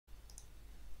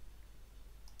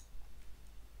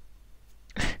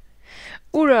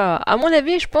Oula, à mon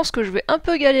avis, je pense que je vais un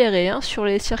peu galérer hein, sur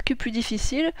les circuits plus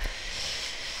difficiles.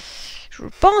 Je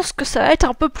pense que ça va être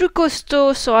un peu plus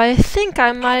costaud, so I think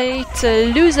I might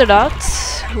lose a lot.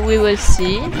 We will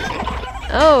see.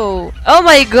 Oh, oh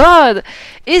my god!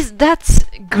 Is that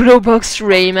Glowbox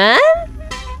Rayman?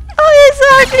 Oh, he's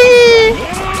ugly!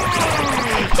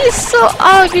 He's so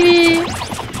ugly!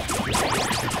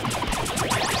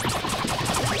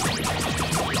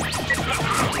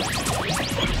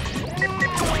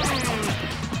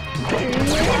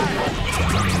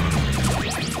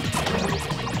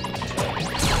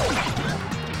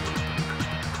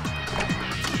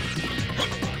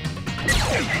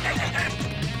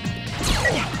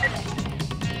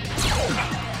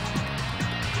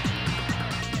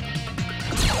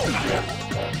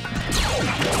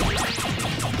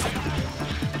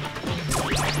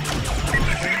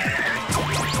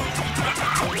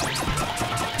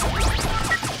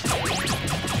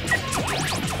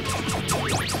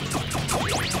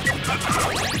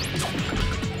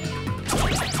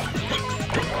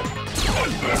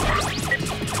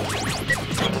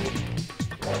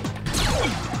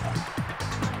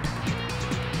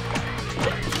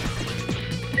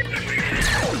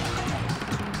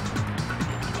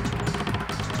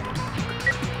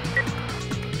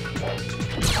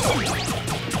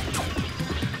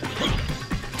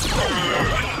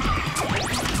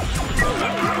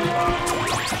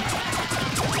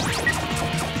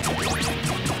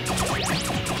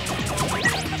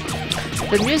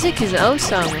 The music is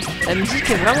awesome. La musique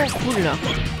est vraiment cool là.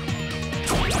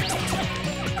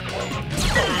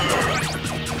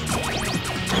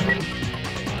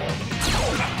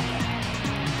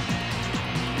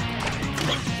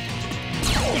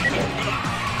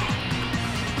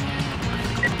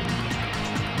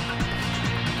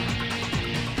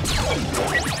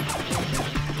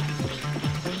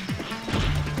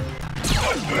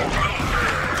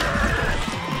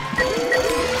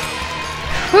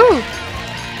 Whew.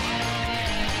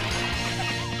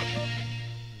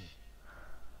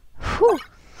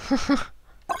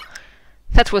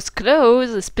 That was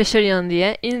close, especially in the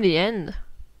end.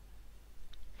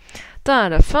 Putain, à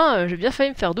la fin, j'ai bien failli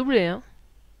me faire doubler, hein.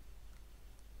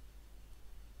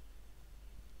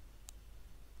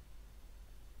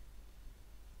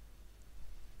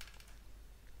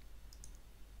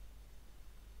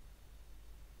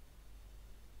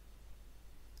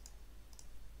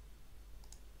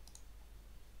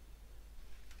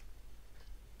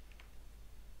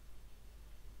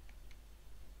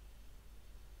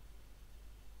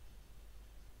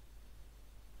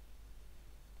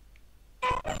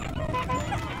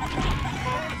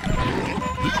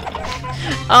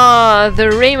 Ah, the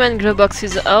Rayman Glowbox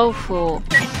is awful.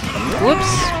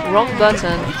 Whoops, wrong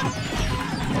button.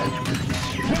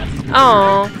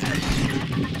 Oh.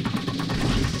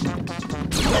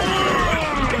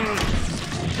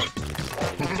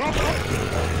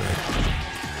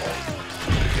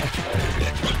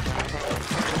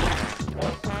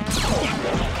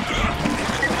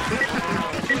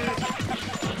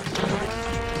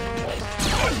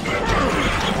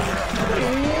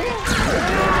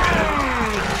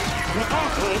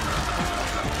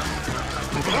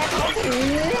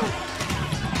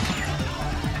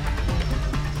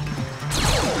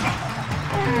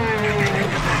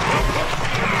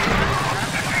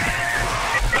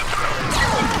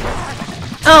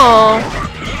 Oh.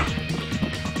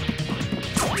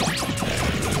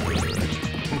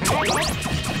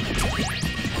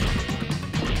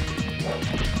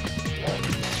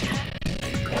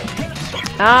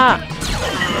 Ah.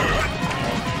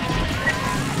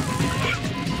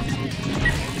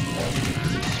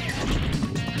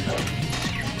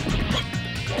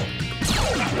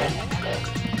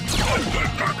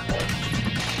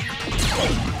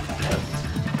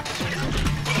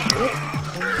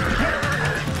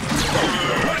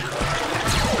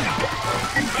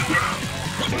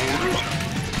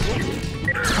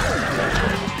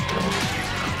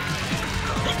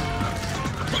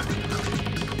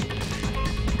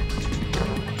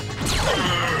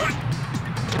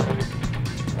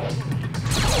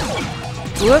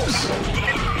 Whoops.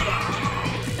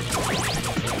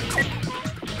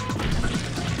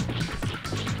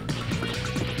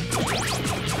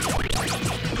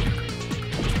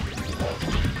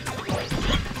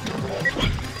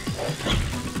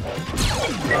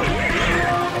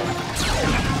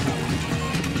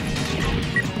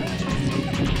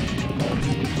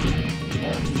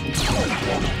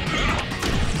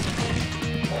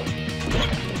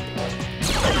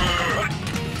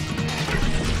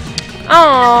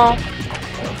 Oh.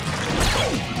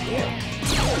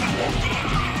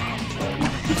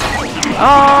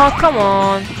 Oh, come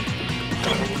on.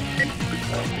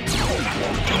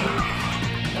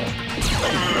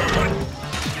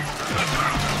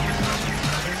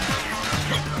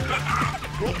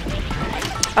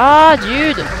 Ah,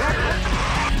 dude.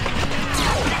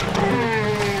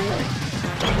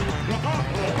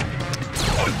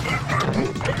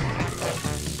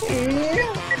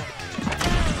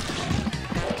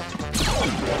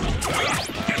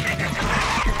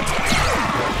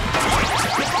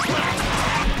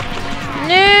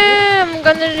 No, I'm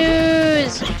gonna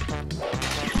lose.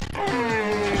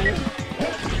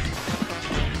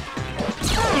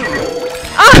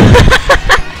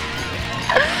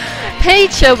 Hey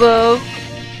Chobo,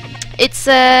 it's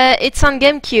on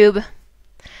GameCube.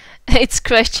 It's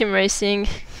Crash Team Racing.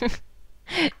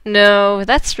 No,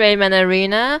 that's Rayman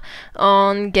Arena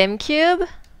on GameCube.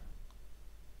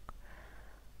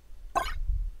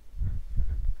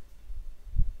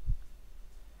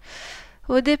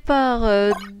 Au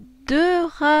départ,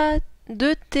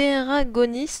 deux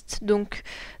terragonistes, donc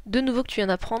de nouveau que tu viens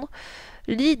d'apprendre.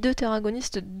 Lit deux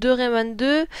terragonistes de Rayman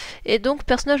 2, et donc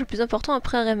personnage le plus important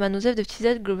après Rayman. Osef de petits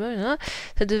aides global,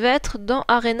 ça devait être dans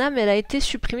Arena, mais elle a été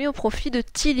supprimée au profit de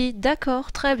Tilly.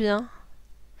 D'accord, très bien.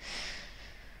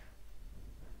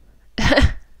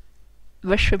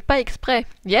 Bah, je fais pas exprès.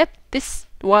 Yep, this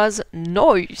was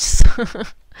noise.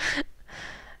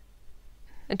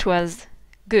 It was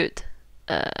good.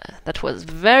 That was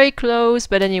very close,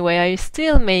 but anyway, I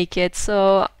still make it,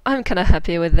 so I'm kinda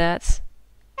happy with that.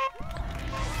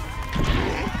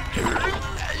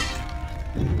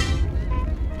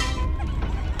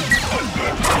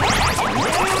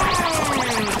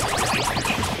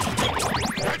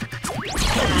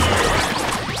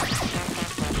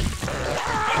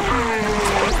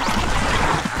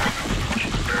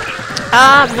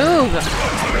 Ah, move!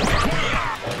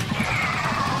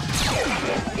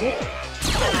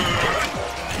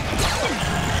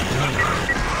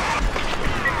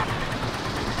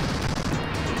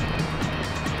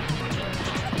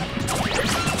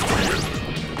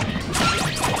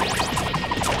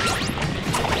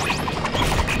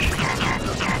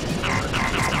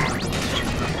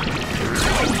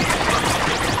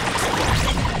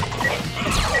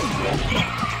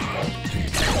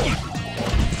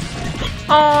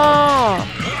 Oh!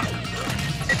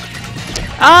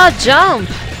 Ah, jump!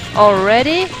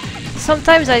 Already?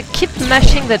 Sometimes I keep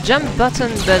mashing the jump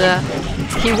button, but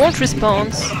he won't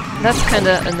respond. That's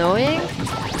kinda annoying,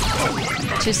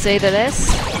 to say the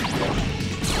less.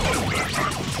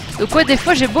 Donc ouais, des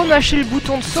fois j'ai beau mâcher le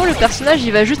bouton de saut, le personnage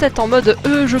il va juste être en mode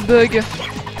je bug.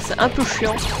 C'est un peu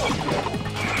chiant.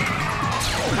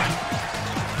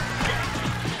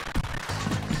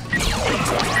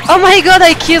 Oh my god,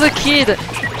 I killed a kid!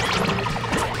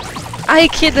 I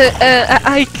killed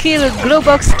a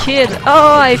Glowbox kid!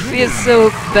 Oh, I feel so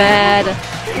bad!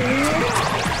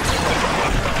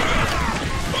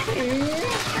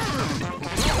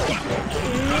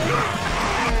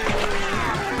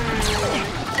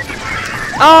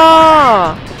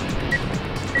 Oh!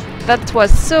 That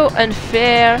was so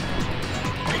unfair!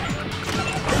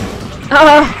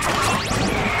 Oh!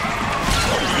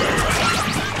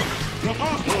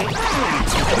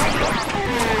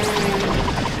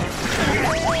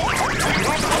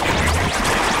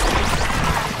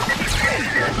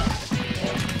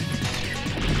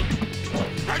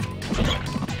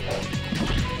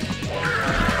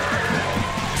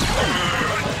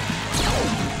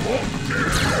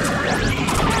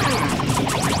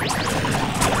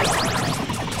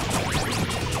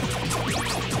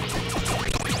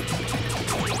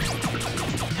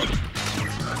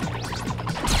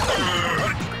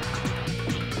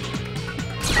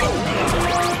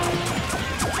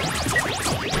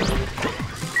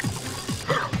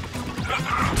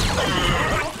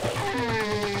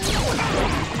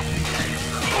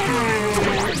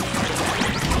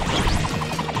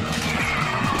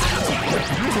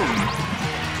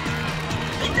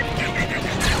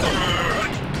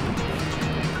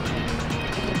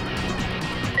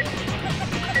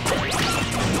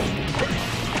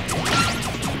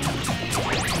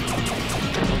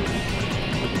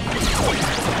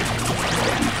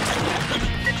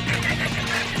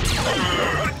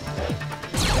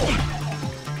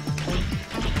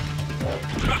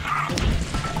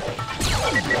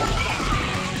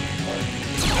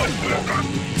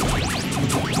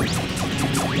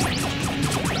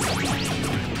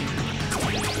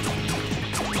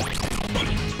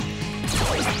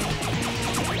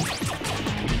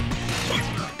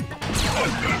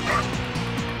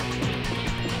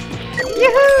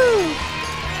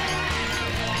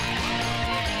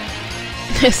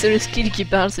 C'est le skill qui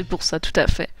parle, c'est pour ça, tout à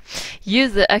fait.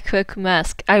 Use the aqua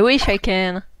mask. I wish I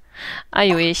can.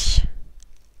 I wish.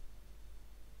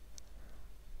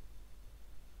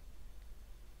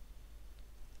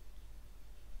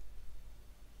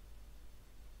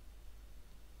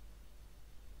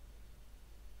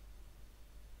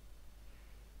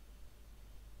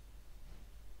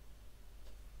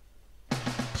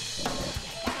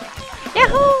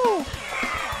 Yahoo!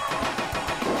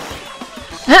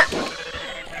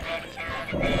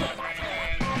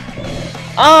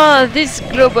 Oh, this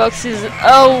glow box is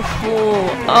awful.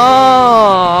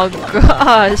 Oh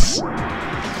gosh.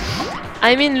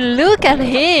 I mean, look at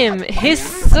him. He's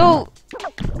so...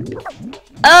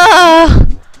 Oh,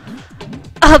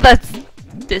 oh, that's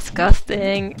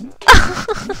disgusting.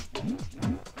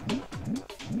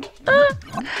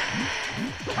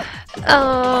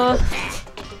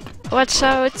 Watch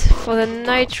out for the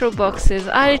nitro boxes.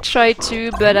 I'll try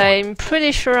to, but I'm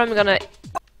pretty sure I'm gonna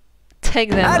take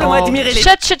them all.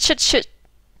 Shit.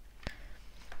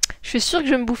 Je suis sûre que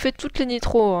je vais me bouffer toutes les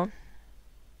nitros. Hein.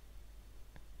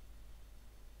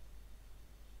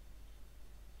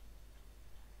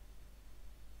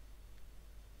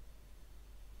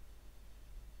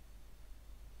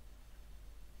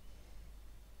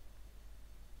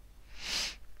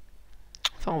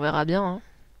 Enfin, on verra bien. Hein.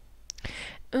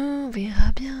 On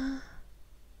verra bien.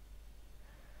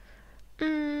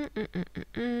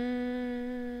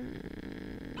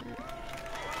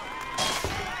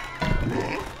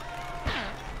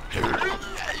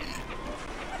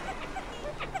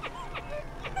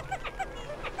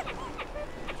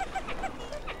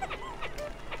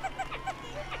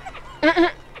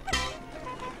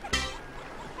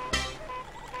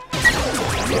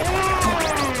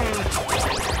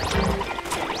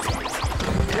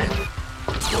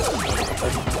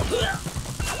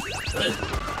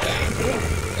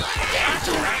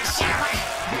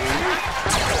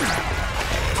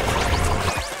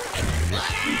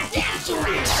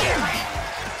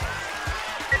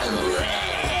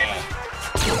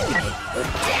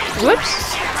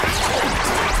 Whoops.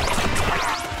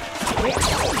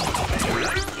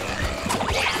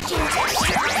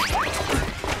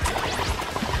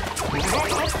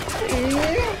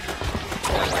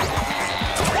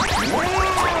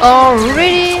 Oh,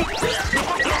 really?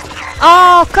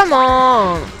 Oh, come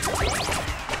on.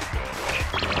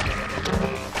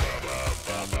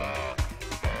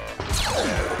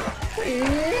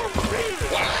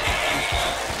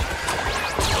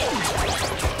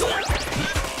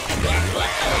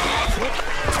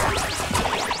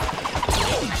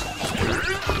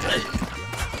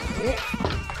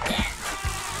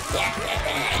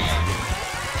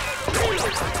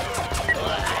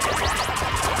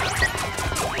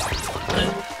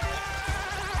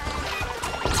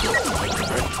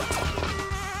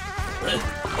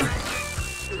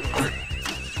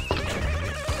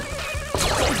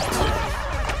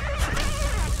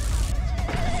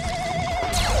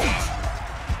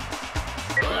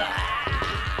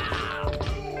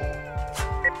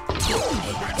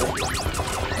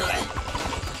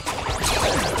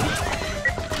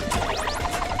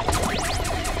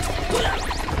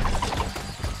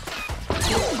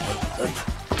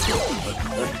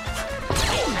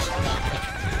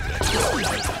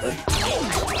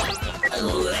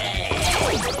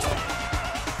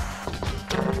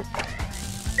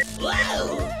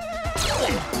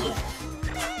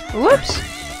 Whoops.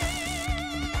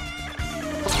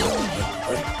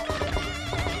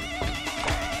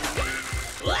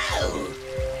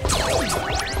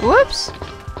 Whoops.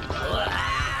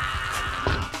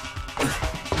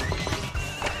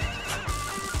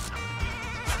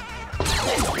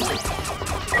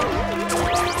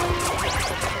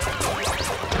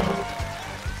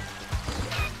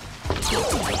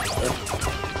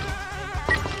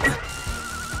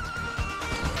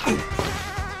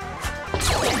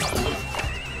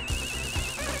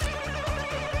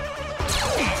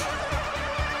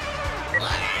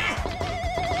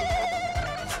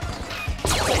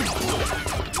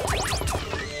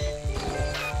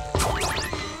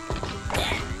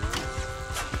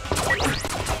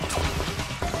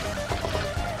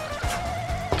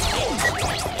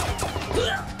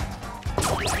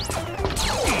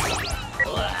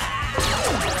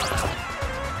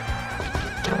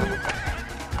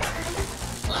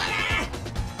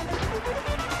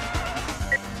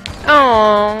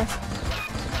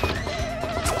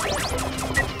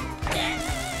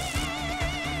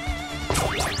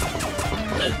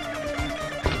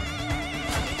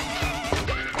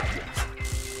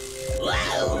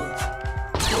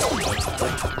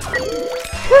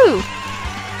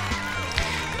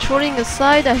 trolling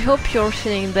aside, I hope you're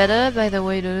feeling better. By the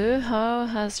way, Lulu, how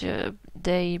has your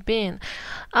day been?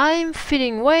 I'm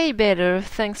feeling way better,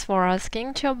 thanks for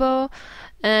asking, Turbo.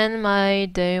 And my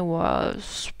day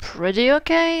was pretty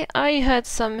okay. I had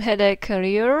some headache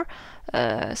earlier,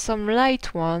 some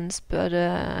light ones, but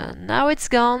now it's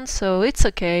gone, so it's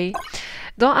okay.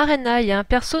 Dans Arena, il y a un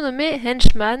perso nommé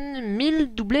Henchman,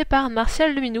 1000 doublé par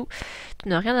Martial Luminou. Tu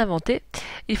n'as rien inventé.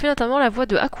 Il fait notamment la voix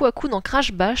de Aku Aku dans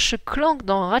Crash Bash, Clank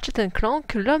dans Ratchet &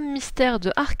 Clank, l'homme mystère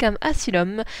de Arkham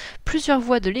Asylum, plusieurs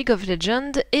voix de League of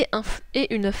Legends et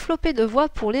une flopée de voix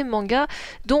pour les mangas,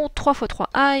 dont 3x3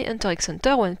 Eye, Hunter x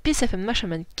Hunter, One Piece, FMA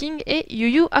Shaman King et Yu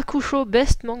Yu Hakusho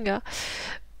Best Manga.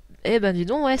 Eh ben dis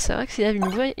donc, ouais, c'est vrai qu'il a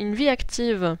une vie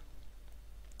active.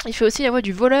 Il fait aussi la voix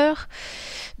du voleur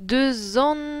de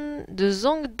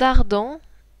Zangdar dans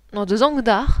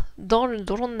le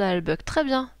donjon de Nalbuck. Très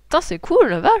bien. Putain, c'est cool,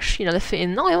 la vache, il en a fait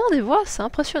énormément des voix, c'est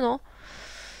impressionnant.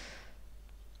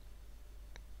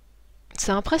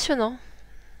 C'est impressionnant.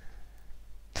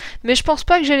 Mais je pense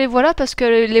pas que j'ai les voix là parce que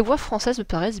les voix françaises me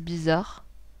paraissent bizarres.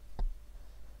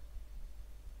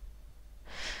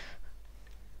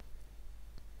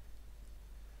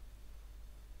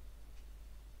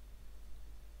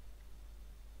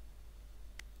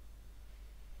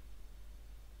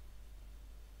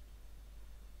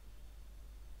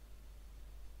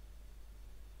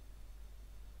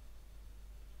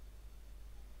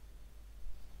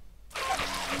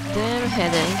 Damn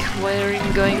headache. We're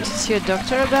going to see a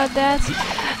doctor about that.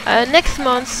 Next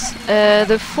month,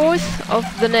 the 4th of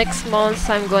the next month,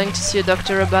 I'm going to see a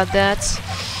doctor about that.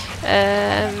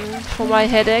 For my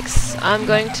headaches, I'm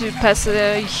going to pass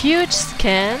a huge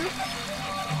scan.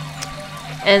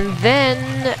 And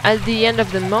then, at the end of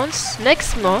the month,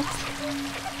 next month,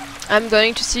 I'm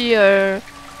going to see a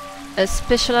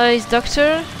specialized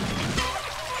doctor.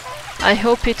 I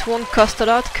hope it won't cost a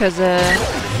lot, because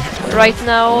right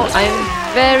now I'm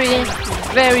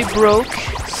very broke,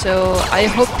 so I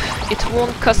hope it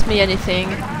won't cost me anything.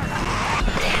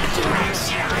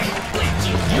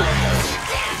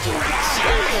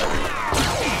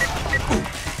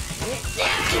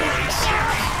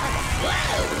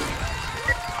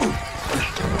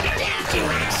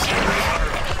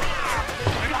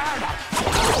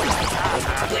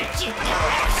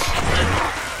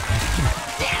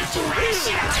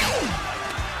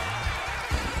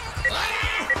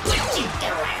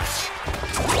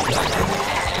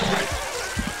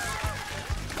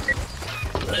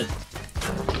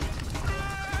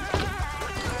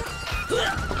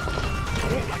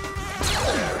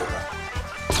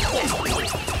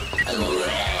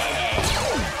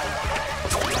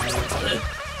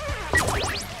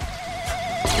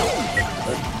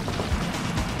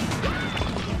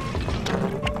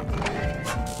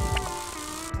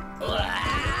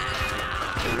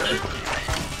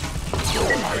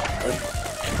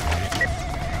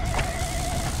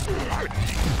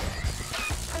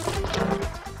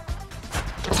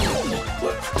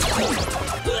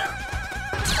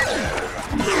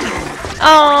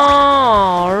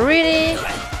 Oh, really?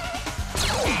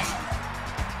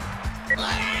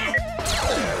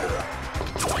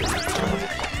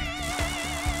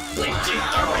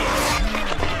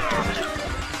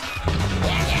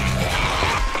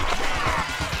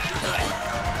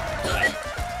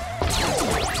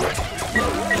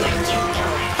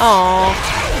 Oh.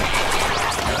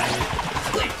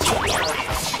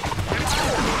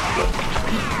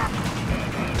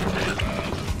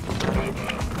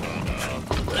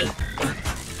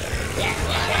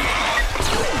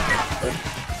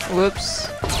 Whoops.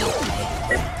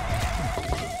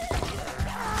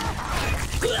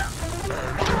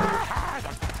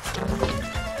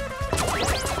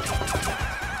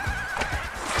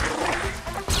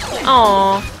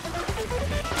 Oh.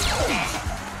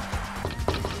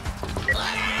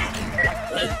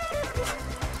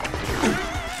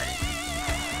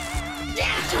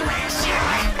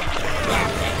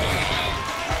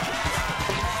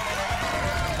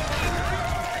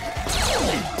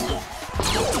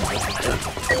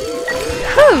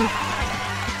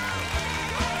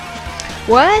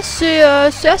 Ouais, c'est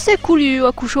assez cool Yu Yu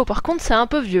Hakusho. Par contre, c'est un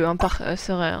peu vieux, hein,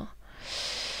 c'est vrai. Hein.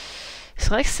 C'est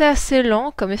vrai que c'est assez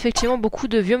lent, comme effectivement beaucoup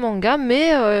de vieux mangas,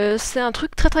 mais c'est un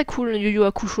truc très cool, Yu Yu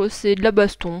Hakusho. C'est de la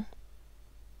baston.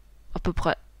 À peu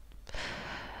près.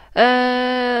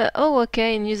 Oh,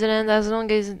 okay. In New Zealand, as long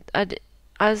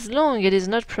it is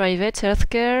not private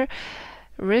healthcare,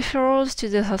 referrals to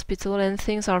the hospital and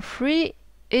things are free,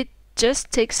 it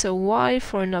just takes a while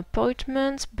for an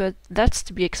appointment, but that's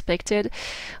to be expected.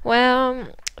 Well,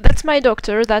 that's my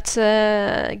doctor that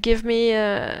give me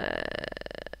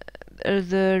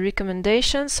the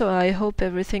recommendations, so I hope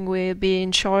everything will be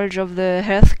in charge of the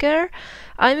healthcare.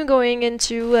 I'm going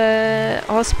into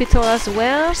hospital as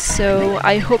well, so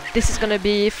I hope this is gonna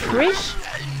be free,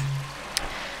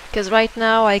 because right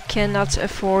now I cannot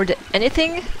afford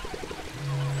anything.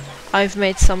 I've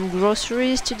made some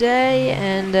groceries today,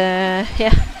 and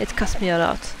yeah, it cost me a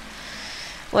lot.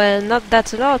 Well, not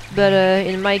that a lot, but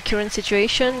in my current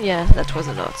situation, yeah, that was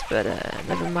a lot. But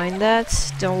never mind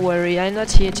that. Don't worry, I'm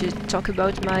not here to talk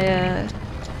about my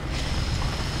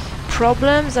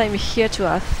problems. I'm here to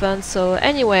have fun. So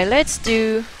anyway, let's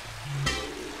do...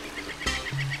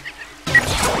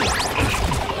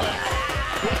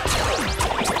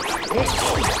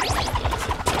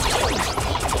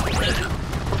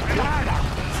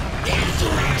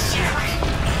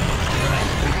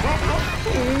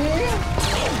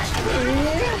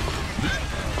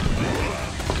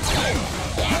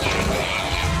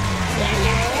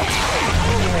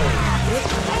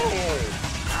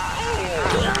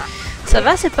 Ça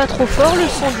va, c'est pas trop fort le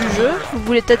son du jeu? Vous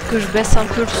voulez peut-être que je baisse un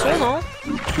peu le son, non?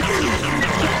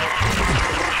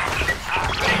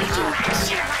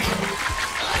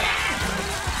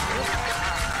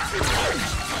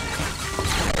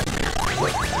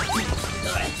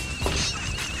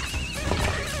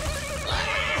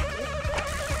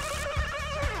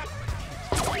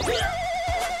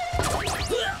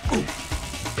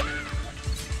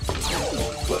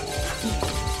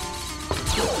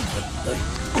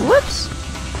 Whoops!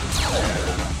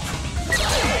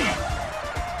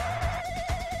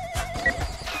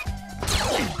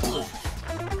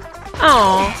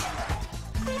 Oh.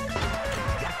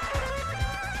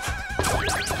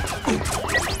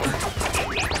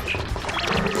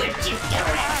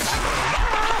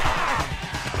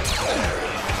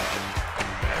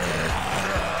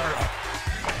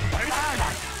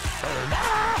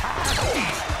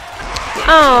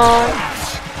 Oh.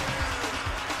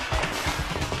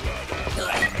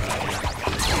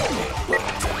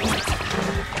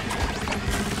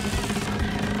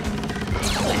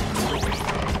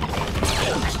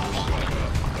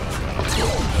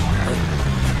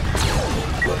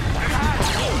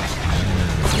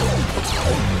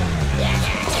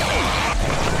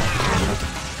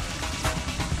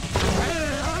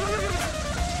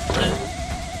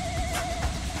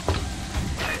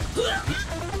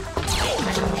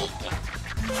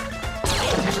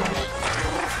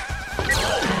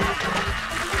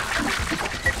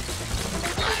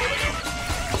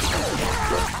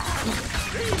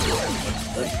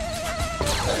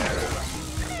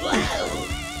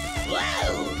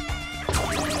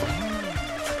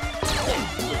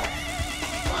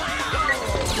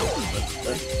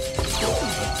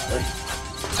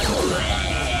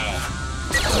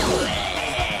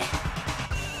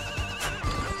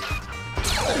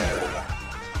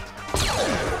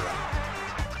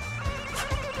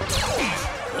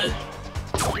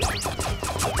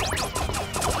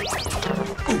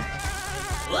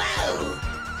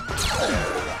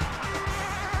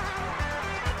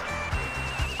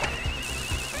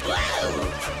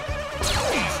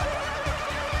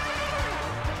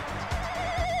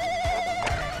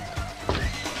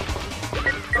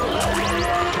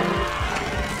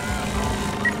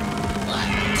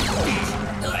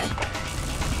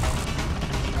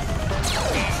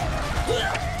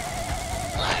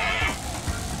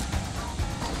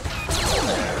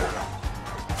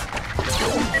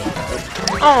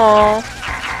 Oh.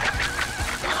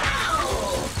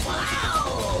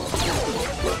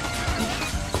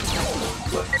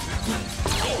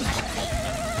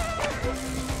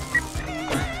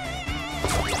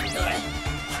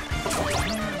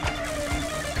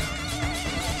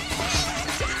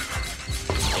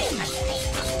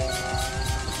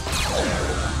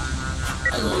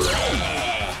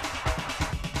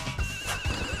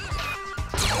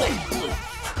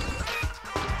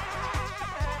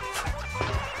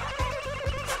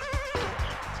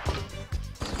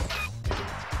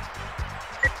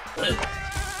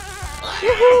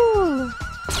 Woohoo!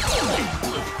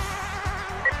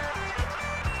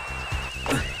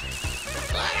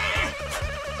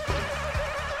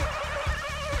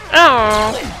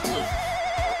 Oh.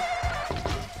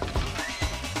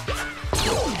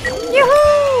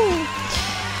 Yoo-hoo!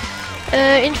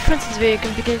 In France it's very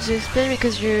complicated to explain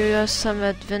because you have some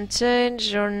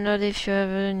advantage or not if you have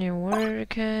a new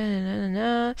work.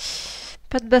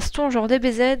 Pas de baston genre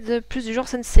DBZ, plus du genre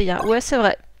Senseiya. Ouais, c'est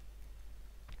vrai.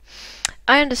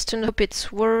 I understand. Hope it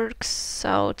works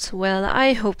out well.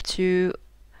 I hope to.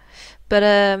 But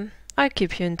I'll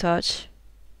keep you in touch.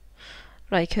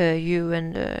 Like you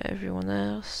and everyone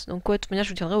else. Donc ouais, de toute manière, je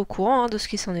vous tiendrai au courant hein, de ce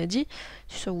qui s'en est dit,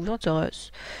 si ça vous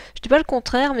intéresse. Je dis pas le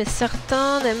contraire, mais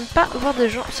certains n'aiment pas voir des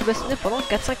gens se bastonner pendant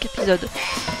 4-5 épisodes.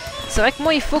 C'est vrai que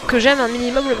moi, il faut que j'aime un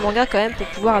minimum le manga quand même pour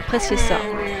pouvoir apprécier ça.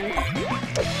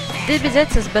 DBZ,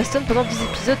 ça se bastonne pendant 10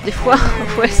 épisodes des fois.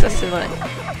 Ouais, ça c'est vrai.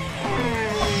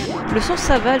 Le son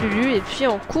ça va Lulu, et puis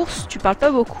en course tu parles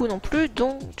pas beaucoup non plus,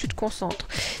 donc tu te concentres.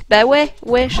 Bah ouais,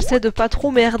 j'essaie de pas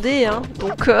trop merder, hein,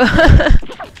 donc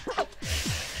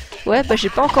ouais, bah j'ai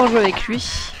pas encore joué avec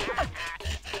lui.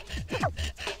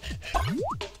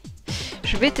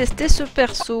 Je vais tester ce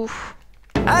perso.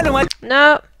 Allons,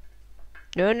 Non.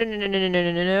 No, no, no, no, no, no,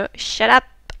 no, no, no. Shut up.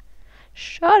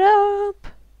 Shut up.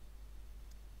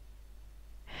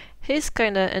 He's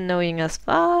kinda annoying as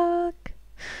fuck.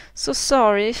 So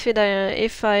sorry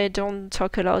if I don't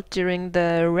talk a lot during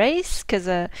the race, cause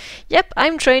yep,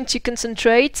 I'm trying to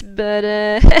concentrate,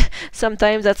 but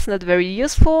sometimes that's not very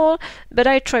useful, but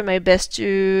I try my best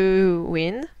to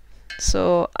win,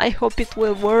 so I hope it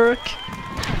will work.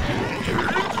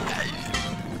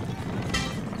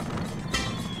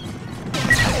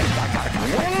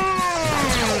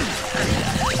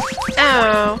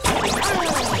 Ow.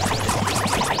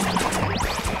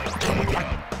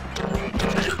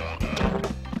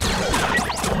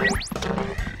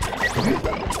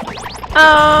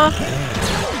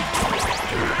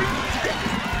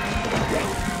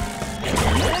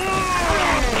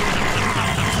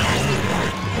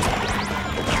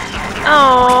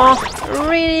 Oh,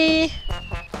 really?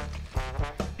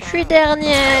 Je suis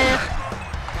dernière.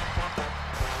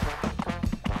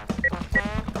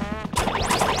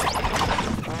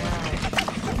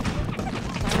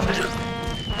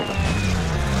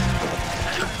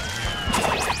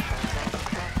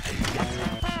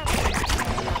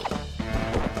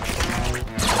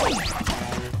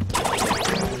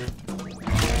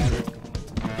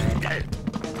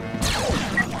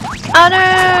 Oh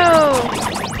no!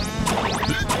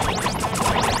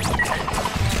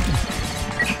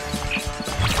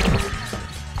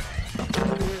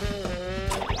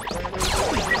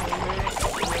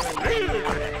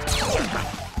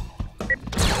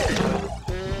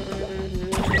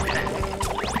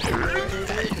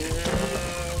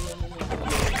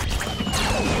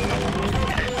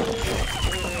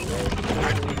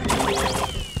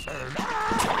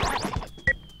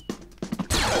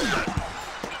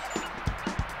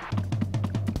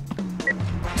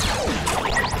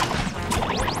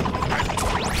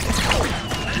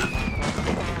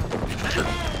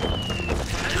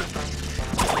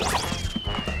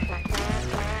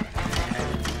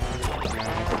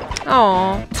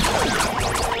 Oh.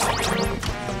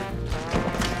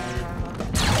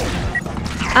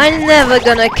 I'm never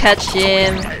gonna catch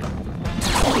him.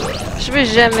 Je vais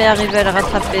jamais arriver à le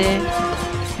rattraper.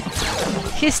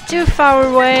 He's too far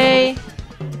away.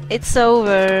 It's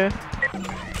over.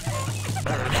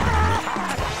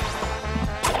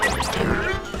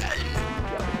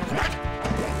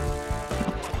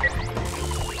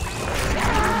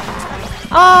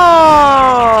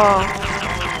 Oh!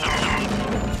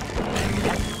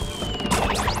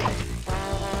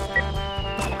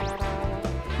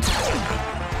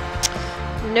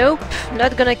 Nope,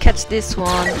 not gonna catch this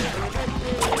one.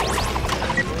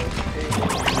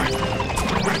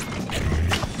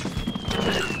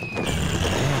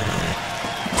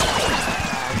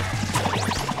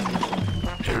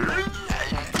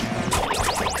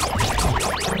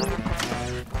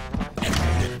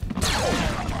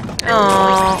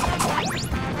 Oh,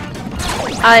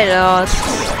 I lost.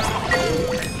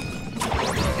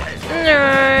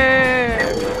 No.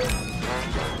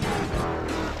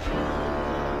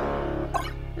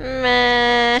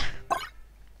 Meh.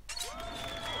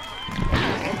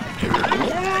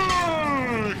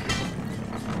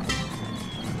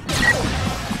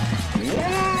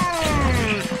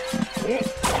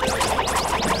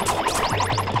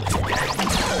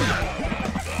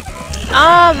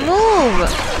 Ah, move!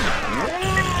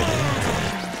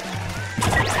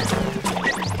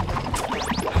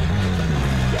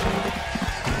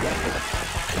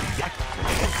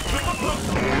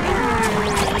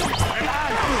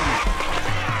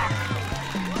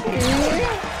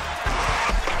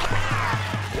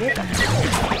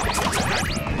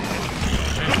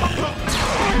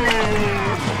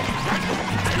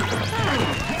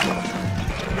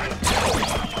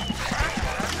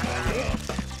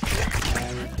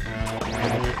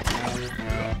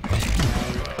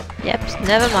 Yep,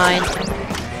 never mind.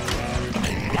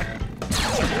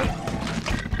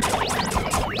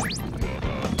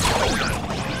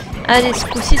 Allez, ce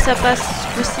coup-ci ça passe, ce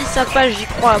coup-ci ça passe, j'y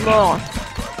crois à mort.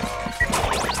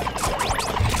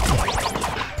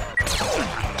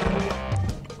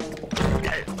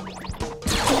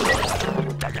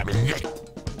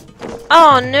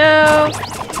 Oh no!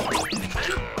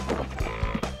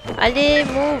 Allez,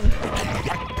 move!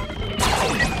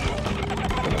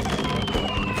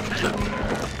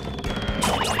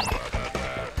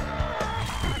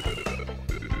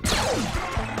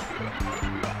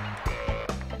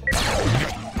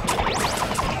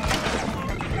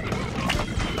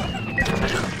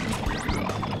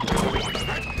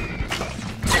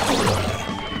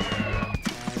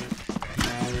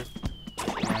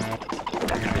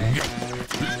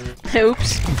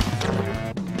 Oups.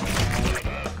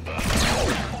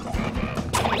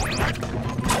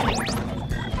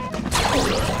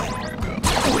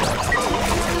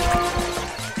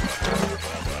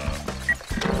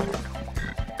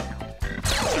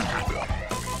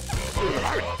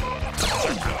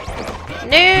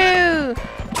 No!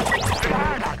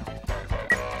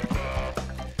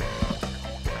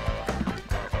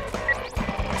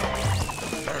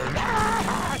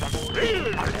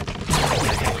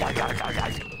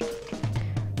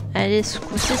 Allez, ce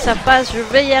coup-ci ça passe, je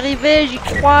vais y arriver, j'y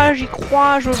crois,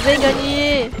 je vais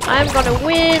gagner. I'm gonna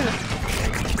win.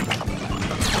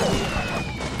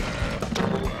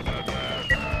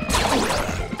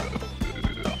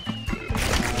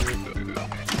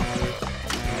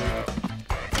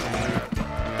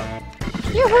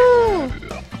 Youhou!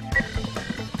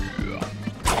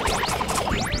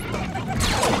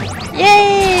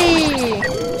 Yay!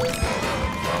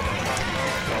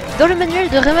 Dans le manuel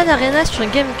de Rayman Arena sur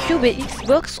GameCube et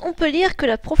Xbox, on peut lire que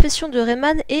la profession de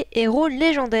Rayman est héros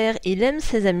légendaire. Il aime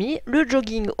ses amis, le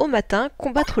jogging au matin,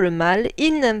 combattre le mal,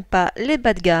 il n'aime pas les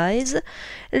bad guys,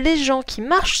 les gens qui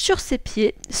marchent sur ses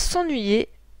pieds, s'ennuyer,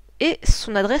 et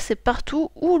son adresse est partout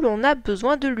où l'on a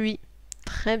besoin de lui.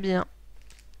 Très bien.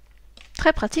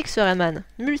 Très pratique ce Rayman.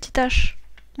 Multitâche.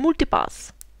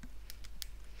 Multipass.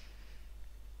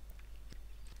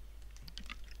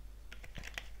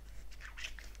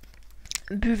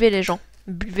 Buvez les gens.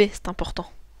 Buvez, c'est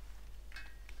important.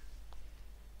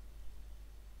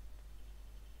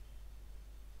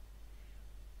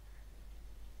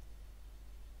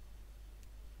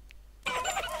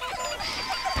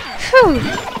 Phew.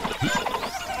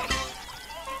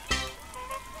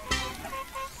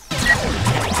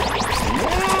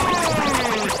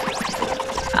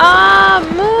 Ah,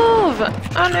 move!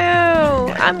 Oh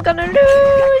no! I'm gonna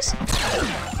lose!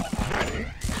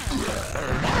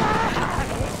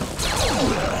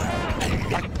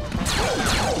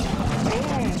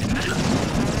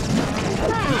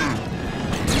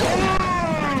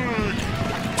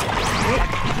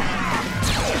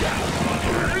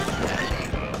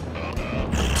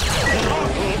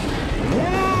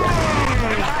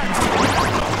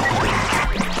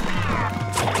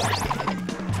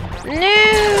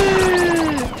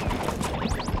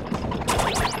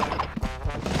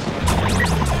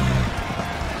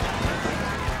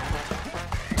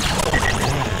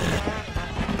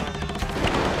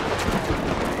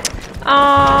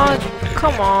 Oh,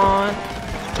 come on.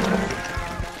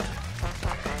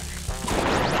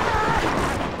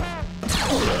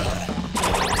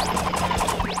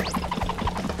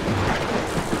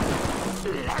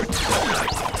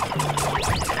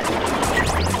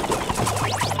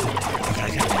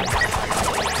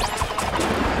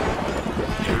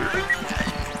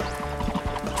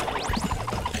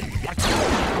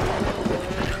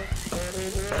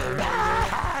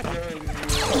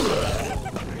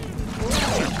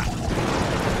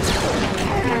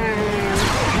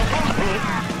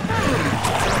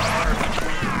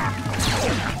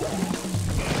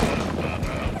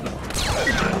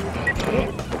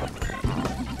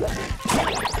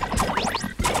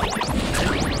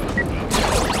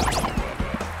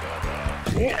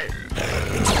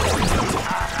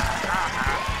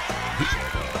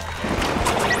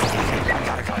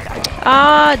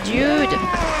 Ah, dude.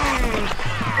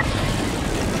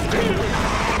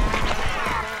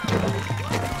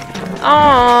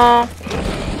 Oh.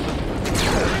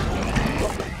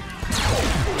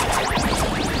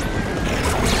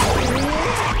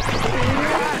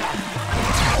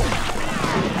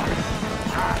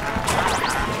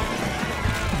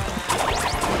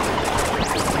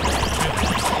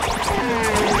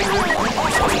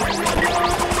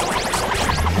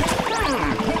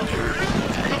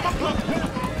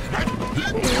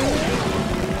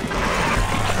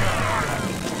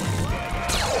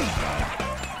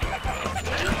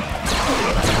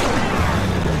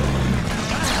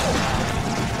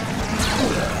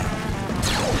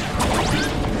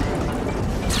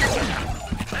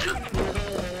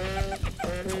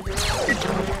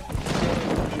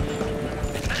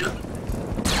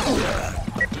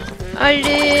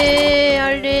 Allez,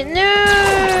 allez, non!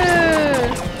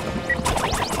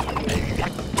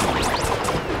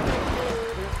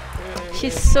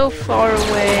 He's so far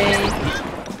away.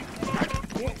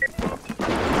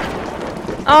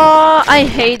 Oh, I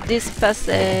hate this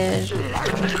passage.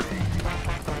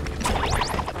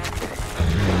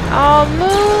 Oh,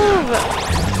 move!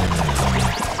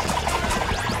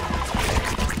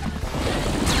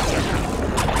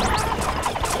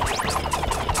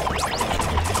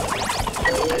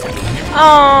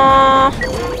 Oh,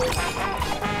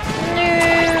 no.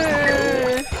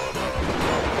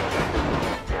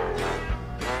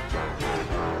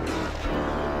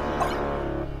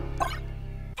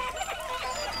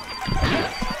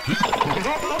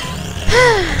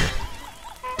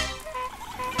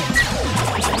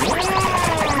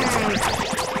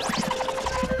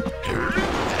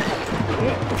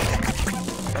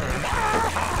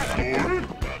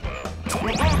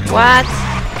 What?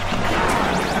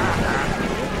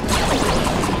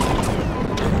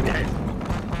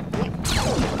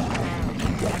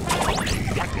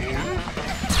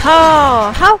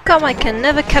 Oh, how come I can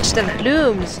never catch them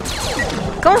blooms?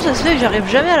 Comment ça se fait que j'arrive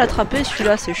jamais à l'attraper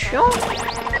celui-là, c'est chiant.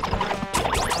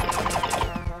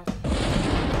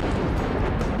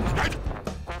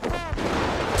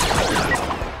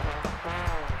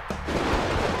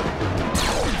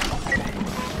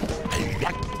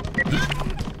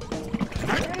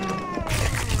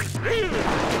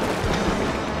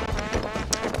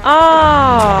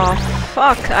 Oh,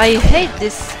 fuck, I hate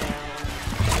this.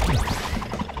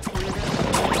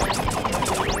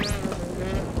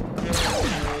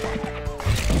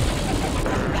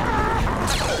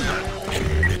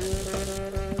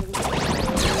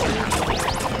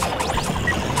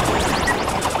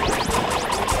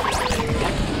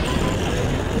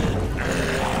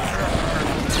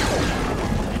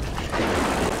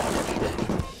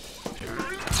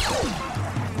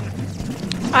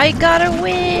 I gotta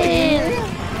win!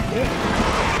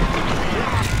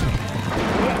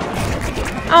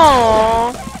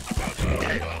 Aww.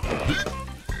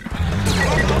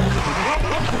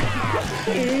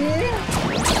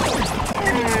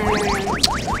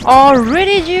 Oh,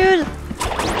 really, dude?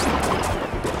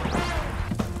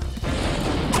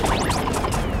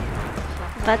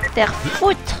 Va te faire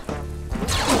foutre!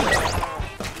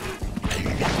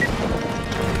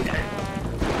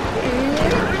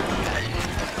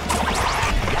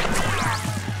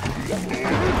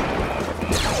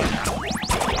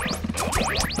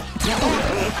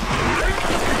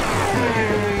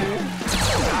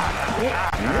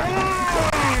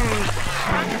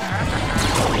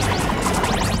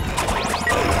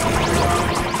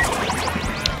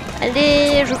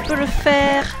 Allez, je peux le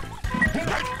faire.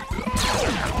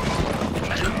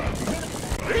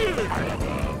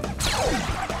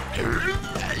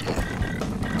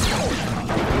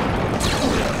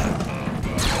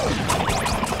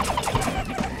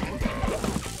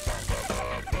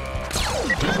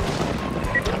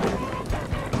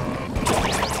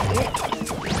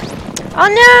 Oh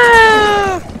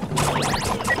no!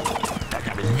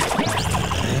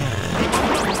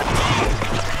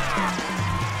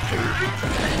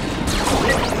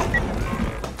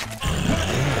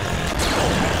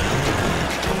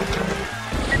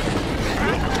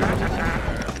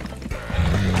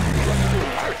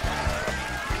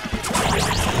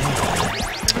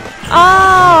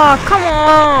 Oh, come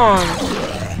on!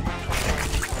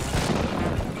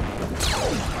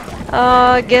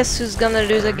 Oh, guess who's gonna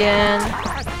lose again?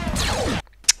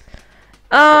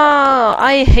 Oh,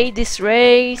 I hate this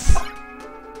race.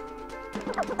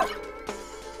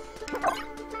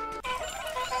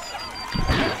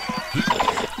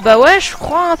 Bah ouais, je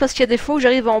crois, hein, parce qu'il y a des fois où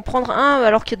j'arrive à en prendre un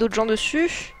alors qu'il y a d'autres gens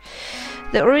dessus.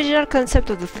 The original concept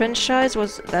of the franchise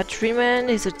was that Rayman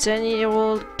is a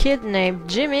 10-year-old kid named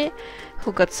Jimmy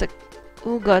who got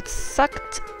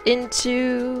sucked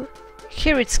into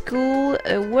here at school,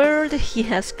 a world he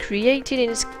has created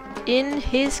in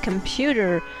his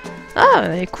computer. Ah,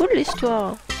 elle est cool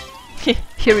l'histoire.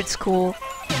 Here at school.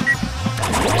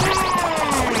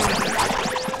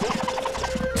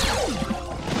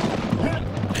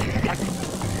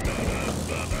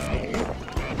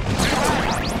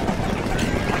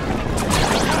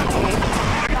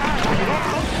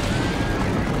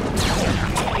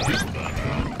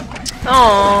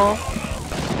 Oh.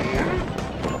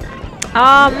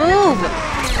 Ah, move!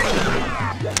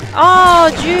 Oh,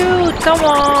 dude, come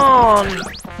on!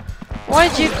 Why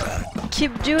do you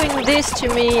keep doing this to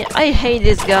me? I hate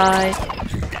this guy.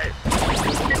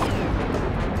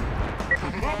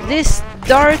 This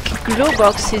dark glow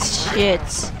box is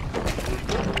shit.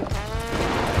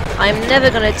 I'm never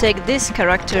gonna take this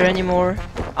character anymore.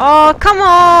 Oh, come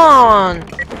on!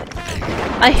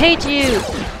 I hate you!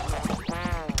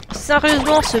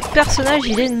 Sérieusement, ce personnage,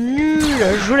 il est nul.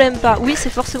 Je l'aime pas. Oui, c'est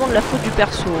forcément de la faute du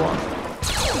perso. Hein.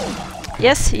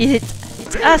 Yes, it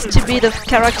has to be the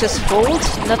character's fault,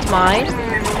 not mine.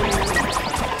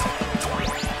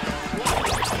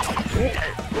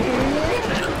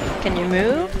 Can you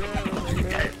move?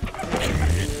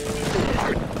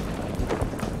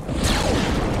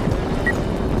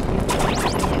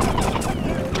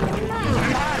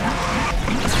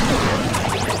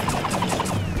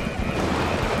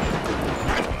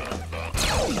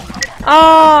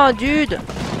 Oh, dude!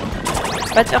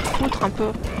 Va te faire foutre un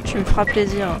peu. Tu me feras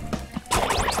plaisir.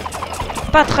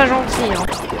 Pas très gentil, hein.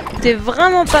 T'es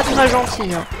vraiment pas très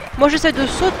gentil, hein. Moi, j'essaie de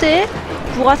sauter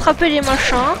pour attraper les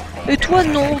machins. Et toi,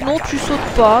 non, tu sautes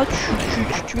pas.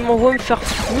 Tu m'envoies me faire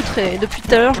foutre. Et depuis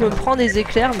tout à l'heure, je me prends des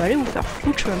éclairs. Mais allez vous faire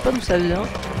foutre, je sais même pas d'où ça vient.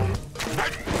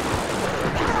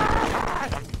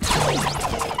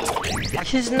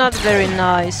 He's not very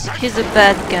nice. He's a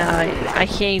bad guy. I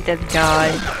hate that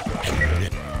guy.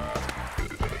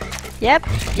 Yep,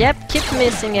 keep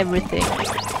missing everything.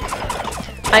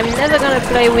 I'm never gonna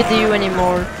play with you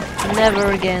anymore.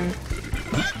 Never again.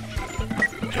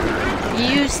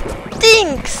 You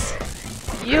stinks!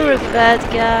 You're a bad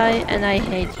guy and I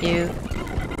hate you.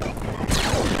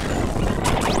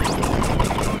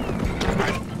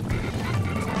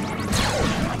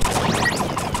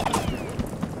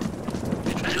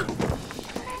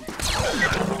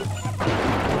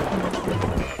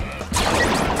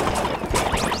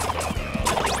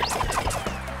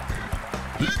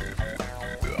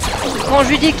 Quand je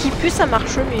lui dis qu'il pue, ça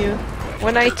marche mieux.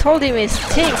 When I told him it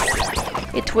stinks,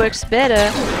 it works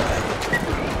better.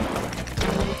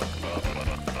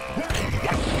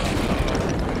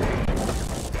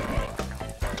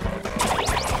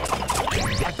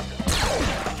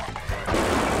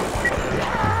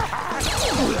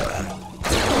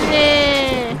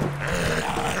 Nee.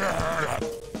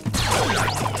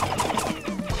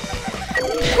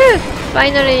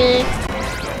 Finally.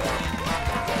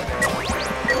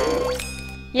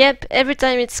 Yep, every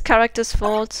time it's character's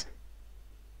fault.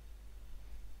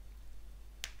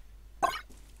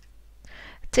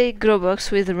 Take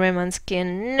Glowbox with Rayman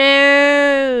skin.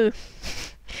 No!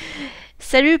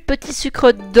 Salut petit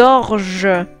sucre d'orge.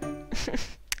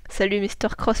 Salut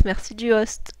Mr. Cross, merci du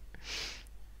host.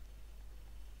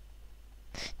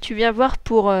 Tu viens voir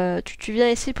pour... tu viens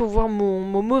ici pour voir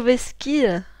mon mauvais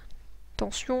skill.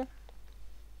 Attention.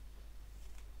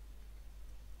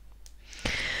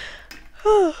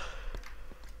 Oh.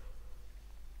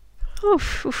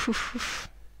 Ouf, ouf, ouf, ouf.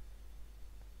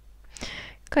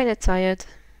 Kinda tired.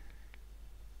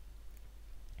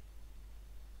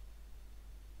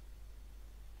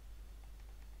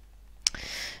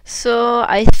 So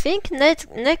I think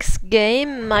next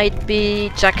game might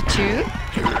be Jack 2.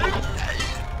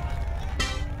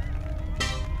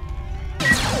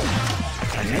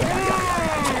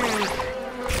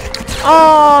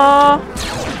 Oh.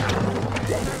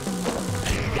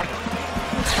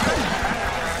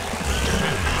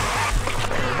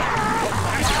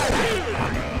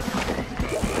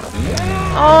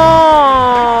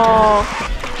 Oh!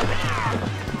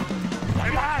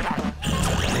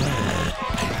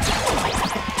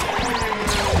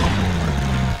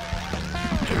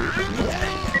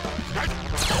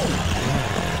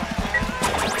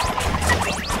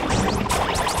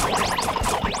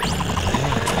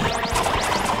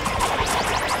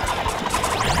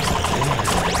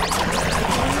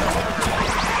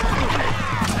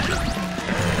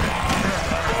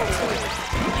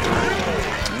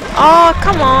 Oh,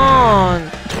 come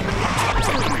on!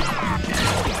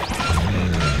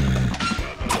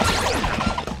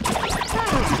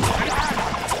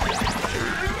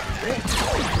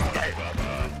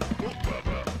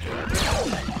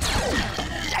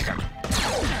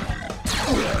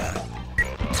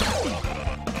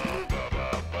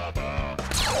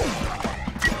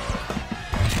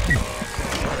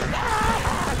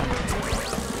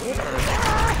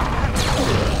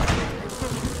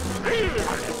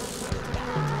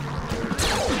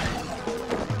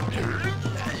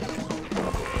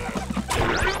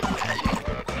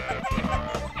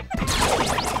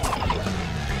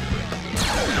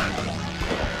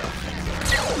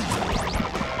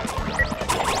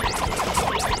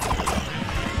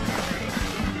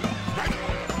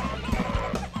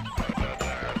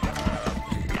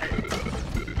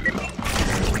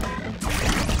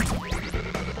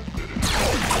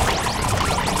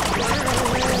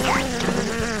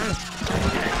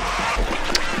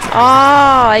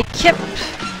 Oh, I kept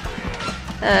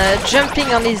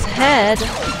jumping on his head.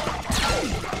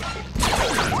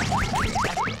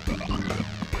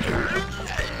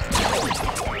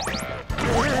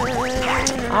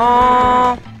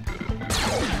 Oh.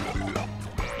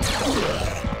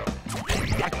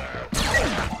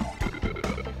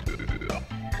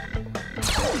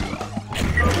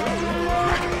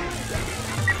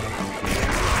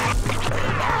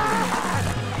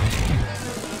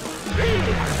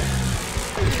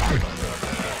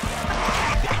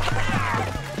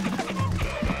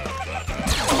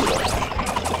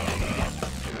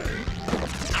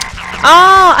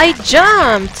 Oh, I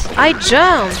jumped! I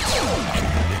jumped!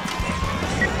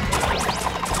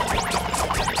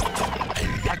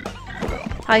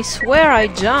 I swear I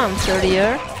jumped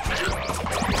earlier.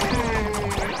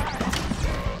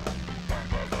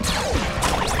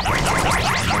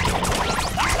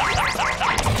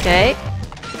 Okay.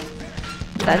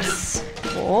 That's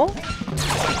cool.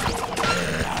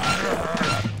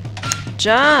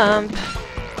 Jump!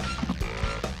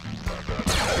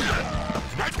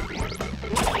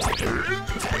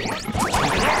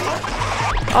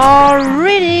 Oh,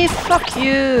 really? Fuck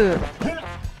you!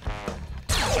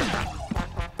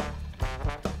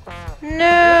 No!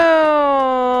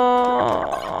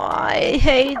 I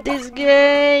hate this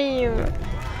game!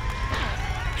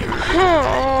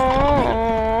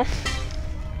 Oh.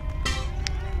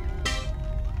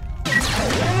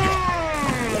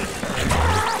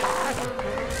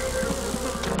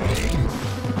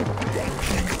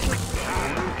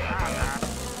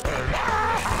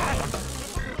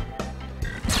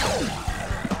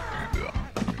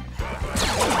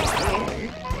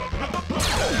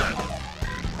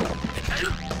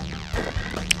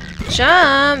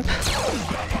 Jump!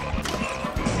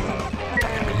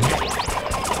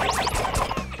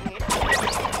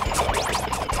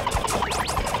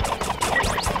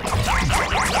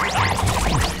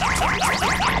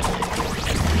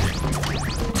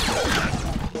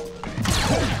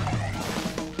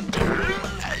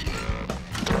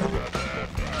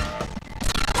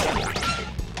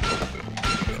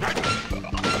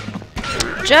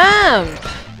 Jump!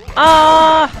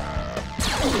 Ah!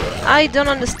 I don't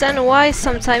understand why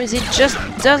sometimes it just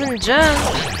doesn't jump.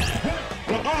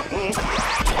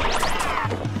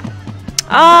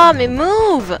 Ah, mais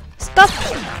move! Stop!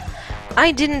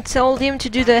 I didn't tell him to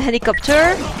do the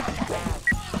helicopter.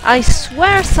 I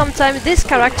swear sometimes this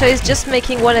character is just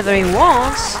making whatever he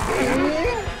wants.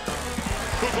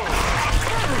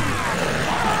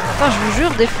 Enfin, je vous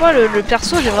jure, des fois le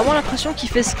perso, j'ai vraiment l'impression qu'il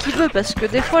fait ce qu'il veut parce que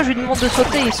des fois je lui demande de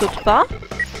sauter, il saute pas.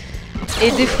 Et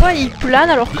des fois il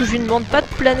plane alors que je lui demande pas de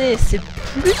planer. C'est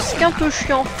plus qu'un peu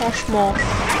chiant, franchement.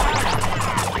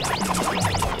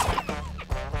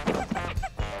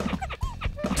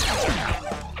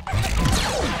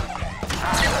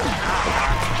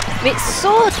 Mais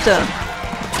saute!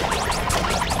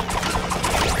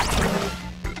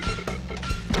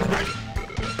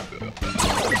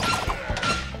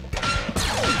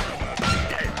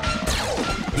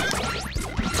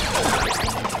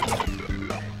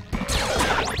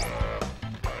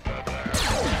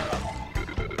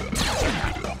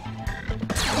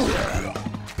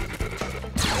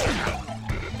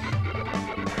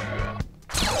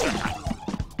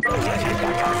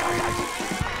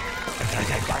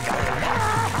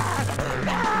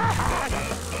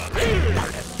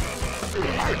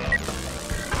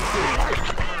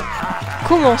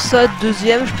 Comment ça,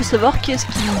 deuxième? Je peux savoir qui est-ce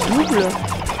qui me double?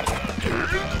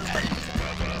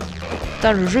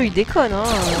 Putain, le jeu il déconne, hein.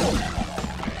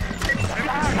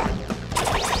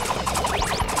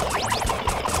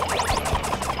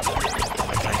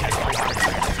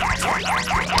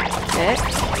 Ok.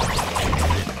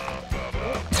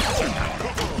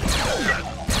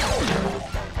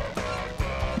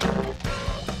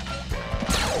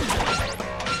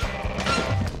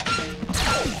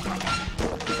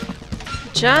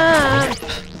 Jump!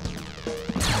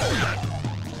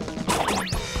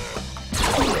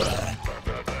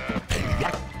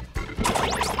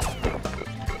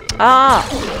 Ah!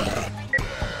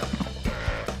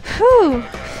 Phew!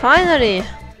 Finally!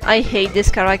 I hate this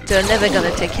character, never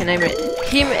gonna take him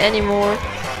anymore.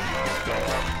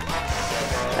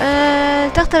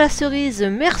 Tarte à la cerise,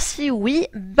 merci, oui.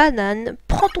 Banane,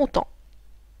 prends ton temps.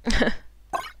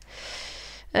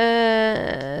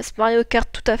 Mario Kart,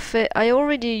 tout à fait. I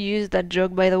already used that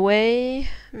joke, by the way.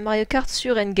 Mario Kart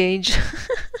sur Engage.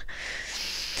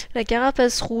 La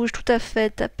carapace rouge, tout à fait.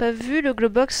 T'as pas vu le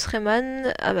Globox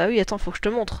Rayman? Ah bah oui, attends, faut que je te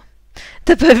montre.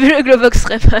 T'as pas vu le Globox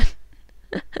Rayman?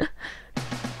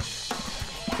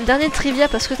 Dernier trivia,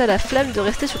 parce que t'as la flemme de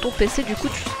rester sur ton PC, du coup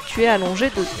tu es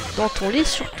allongé dans ton lit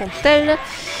sur ton tel.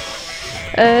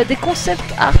 Des concept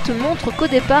art montrent qu'au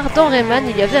départ, dans Rayman,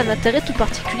 il y avait un intérêt tout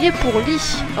particulier pour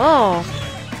lit. Oh!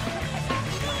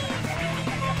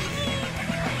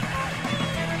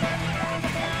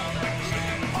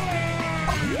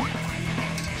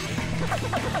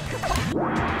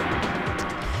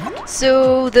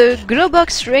 So the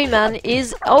Glowbox Rayman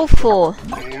is awful.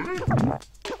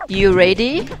 You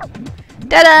ready?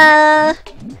 Ta-da!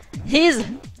 He's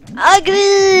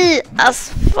ugly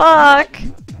as fuck!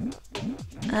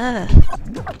 Ah.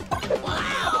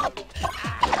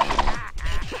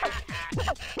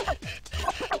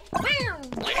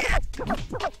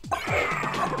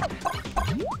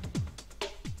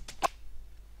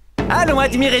 Allons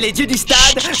admirer les dieux du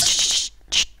stade.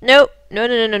 No, no,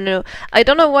 no, no, no, no. I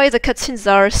don't know why the cutscenes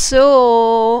are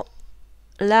so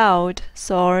loud.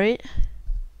 Sorry.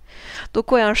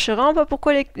 Donc ouais, hein, je sais vraiment pas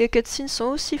pourquoi les cutscenes sont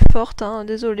aussi fortes. Hein.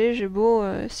 Désolé, j'ai beau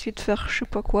essayer de faire je sais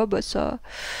pas quoi, bah ça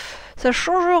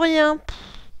change rien.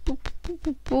 Pou, pou,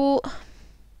 pou, pou.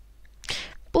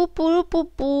 Pou, pou, pou,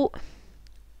 pou.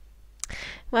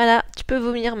 Voilà, tu peux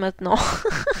vomir maintenant.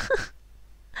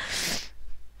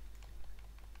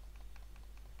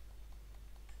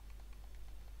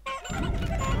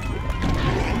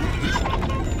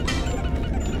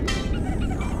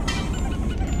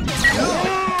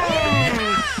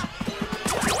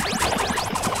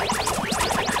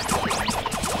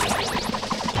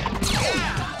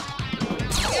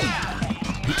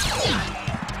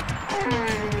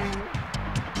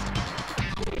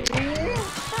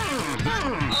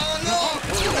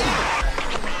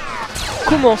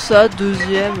 Comment ça,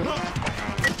 deuxième?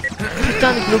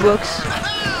 Putain de Glowbox.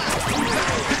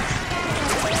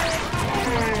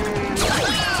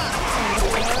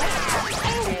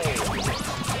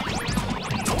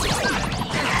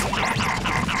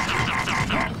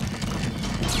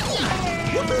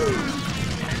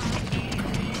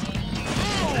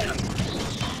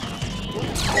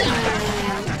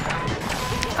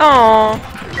 Oh.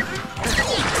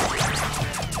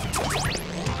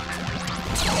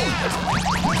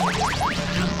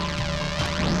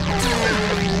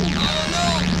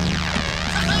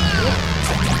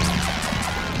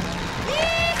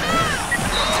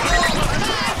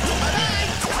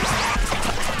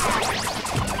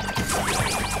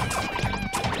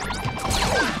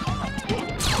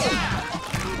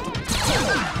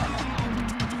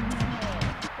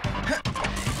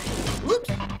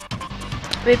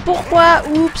 Mais pourquoi?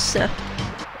 Oups.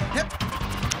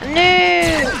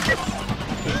 Non.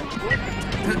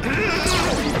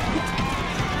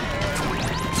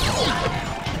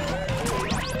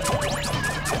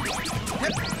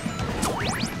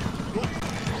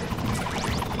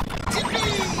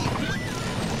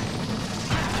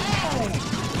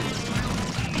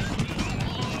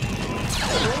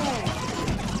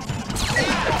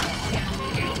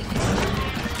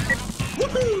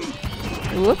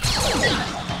 Oups.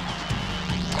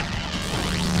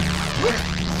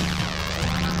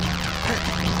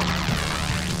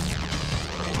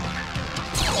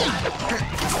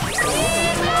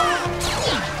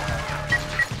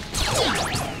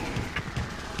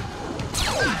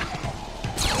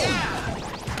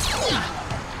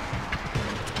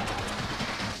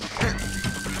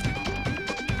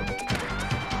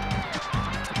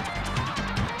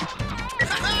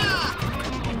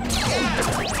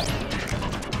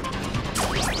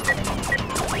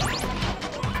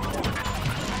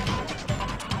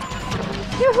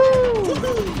 Youhou!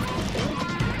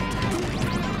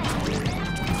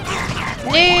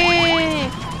 Nee!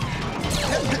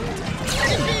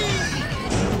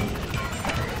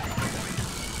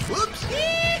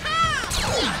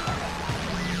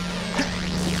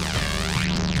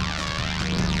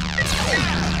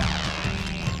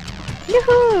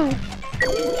 Yoo-hoo!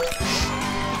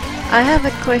 I have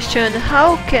a question.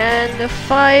 How can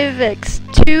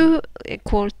 5x2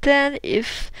 equal 10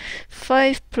 if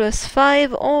 5 plus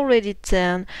 5 already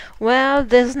 10? Well,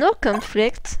 there's no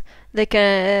conflict. They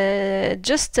can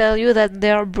just tell you that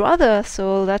they are brothers,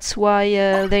 so that's why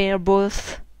they are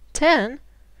both 10.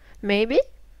 Maybe?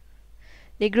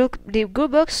 Les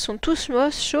Glowbox sont tous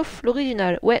moches sauf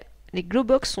l'original. Ouais, les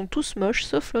Glowbox sont tous moches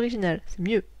sauf l'original. C'est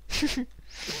mieux.